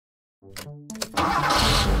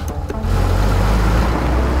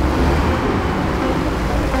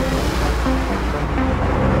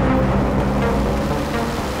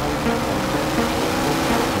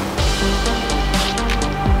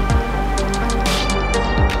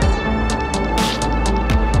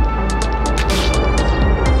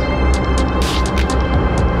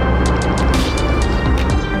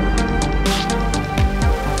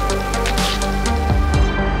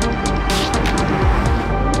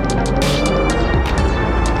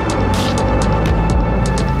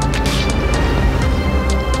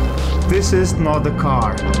This is not the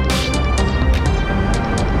car.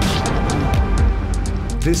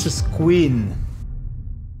 This is Queen.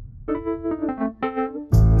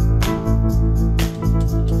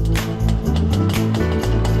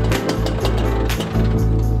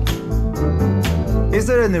 Is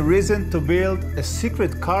there any reason to build a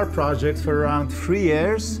secret car project for around 3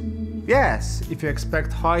 years? Yes, if you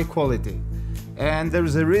expect high quality. And there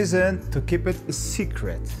is a reason to keep it a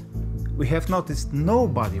secret. We have noticed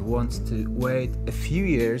nobody wants to wait a few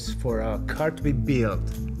years for a car to be built.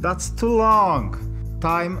 That's too long.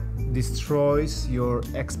 Time destroys your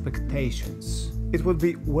expectations. It would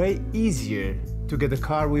be way easier to get a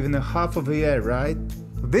car within a half of a year, right?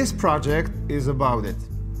 This project is about it.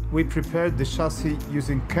 We prepared the chassis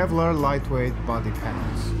using Kevlar lightweight body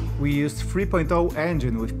panels. We used 3.0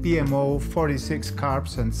 engine with PMO, 46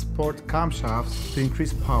 carbs and sport camshafts to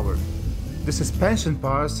increase power. The suspension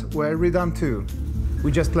parts were redone too.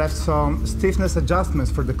 We just left some stiffness adjustments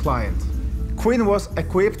for the client. Queen was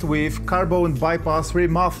equipped with CarBone bypass rear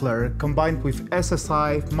muffler combined with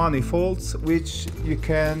SSI manifolds, which you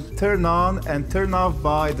can turn on and turn off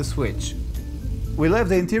by the switch. We left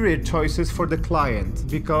the interior choices for the client,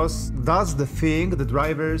 because that's the thing the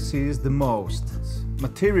driver sees the most.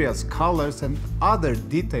 Materials, colors and other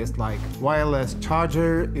details like wireless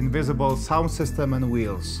charger, invisible sound system and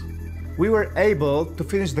wheels. We were able to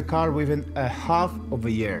finish the car within a half of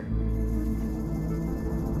a year.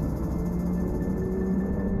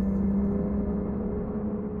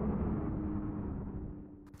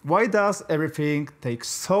 Why does everything take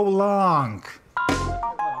so long?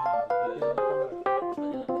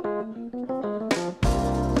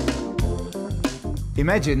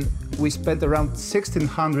 Imagine we spent around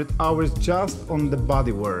 1600 hours just on the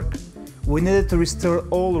bodywork. We needed to restore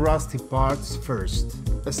all rusty parts first,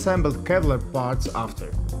 assembled Kevlar parts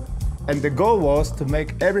after. And the goal was to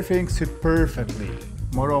make everything suit perfectly.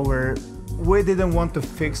 Moreover, we didn't want to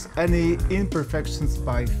fix any imperfections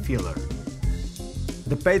by filler.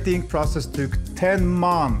 The painting process took 10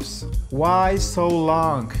 months. Why so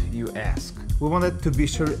long, you ask? We wanted to be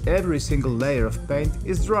sure every single layer of paint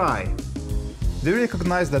is dry. Do you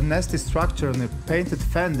recognize the nasty structure on a painted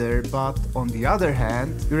fender, but on the other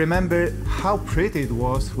hand, you remember how pretty it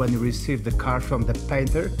was when you received the car from the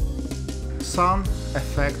painter? Sun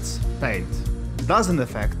affects paint. Doesn't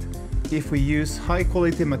affect if we use high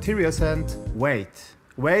quality materials and wait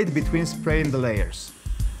between spraying the layers.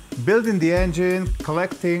 Building the engine,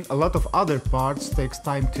 collecting a lot of other parts takes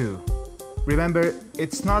time too. Remember,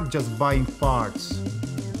 it's not just buying parts.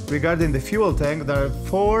 Regarding the fuel tank, there are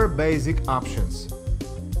 4 basic options.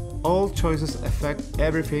 All choices affect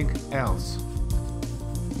everything else.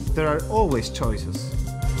 There are always choices.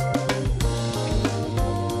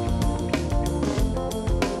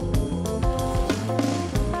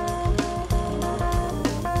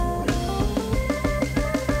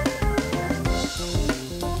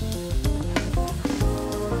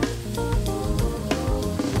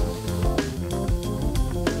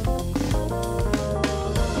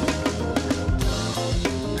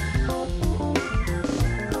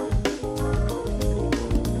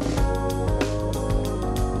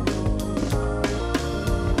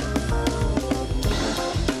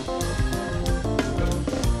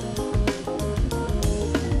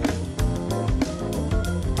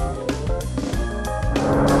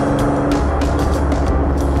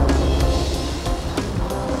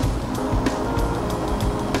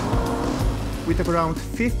 We took around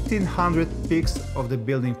 1500 peaks of the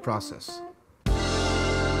building process.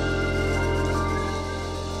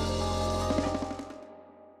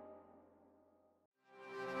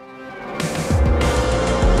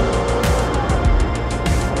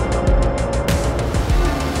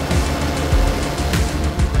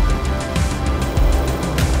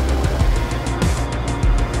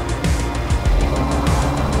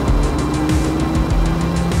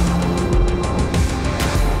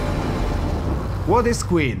 What is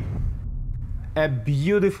Queen? A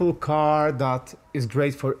beautiful car that is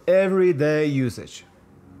great for everyday usage.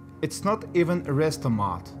 It's not even a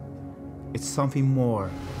restomat. It's something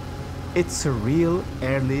more. It's a real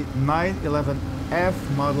early 911F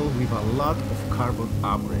model with a lot of carbon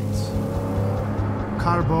upgrades.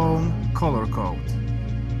 CarBone color code.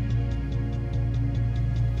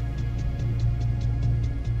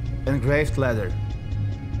 Engraved leather.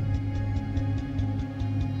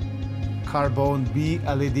 CarBone B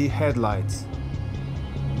LED headlights.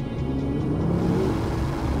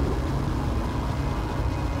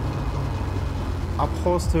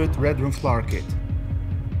 Upholstered red room floor kit.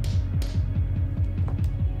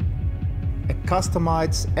 A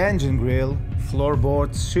customized engine grille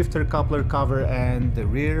floorboards, shifter coupler cover and the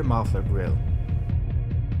rear muffler grille.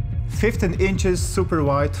 15 inches super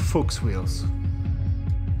wide Fuchs wheels.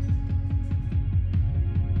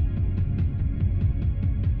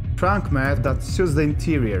 Trunk mat that suits the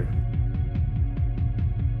interior.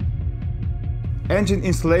 Engine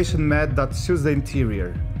insulation mat that suits the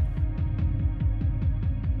interior.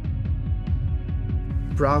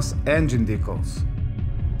 Brass engine decals.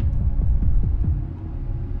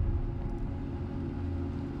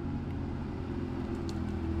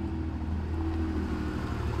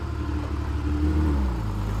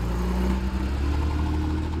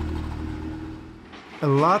 A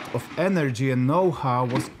lot of energy and know-how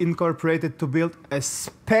was incorporated to build a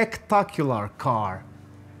spectacular car.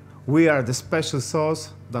 We are the special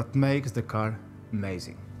sauce that makes the car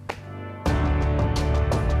amazing.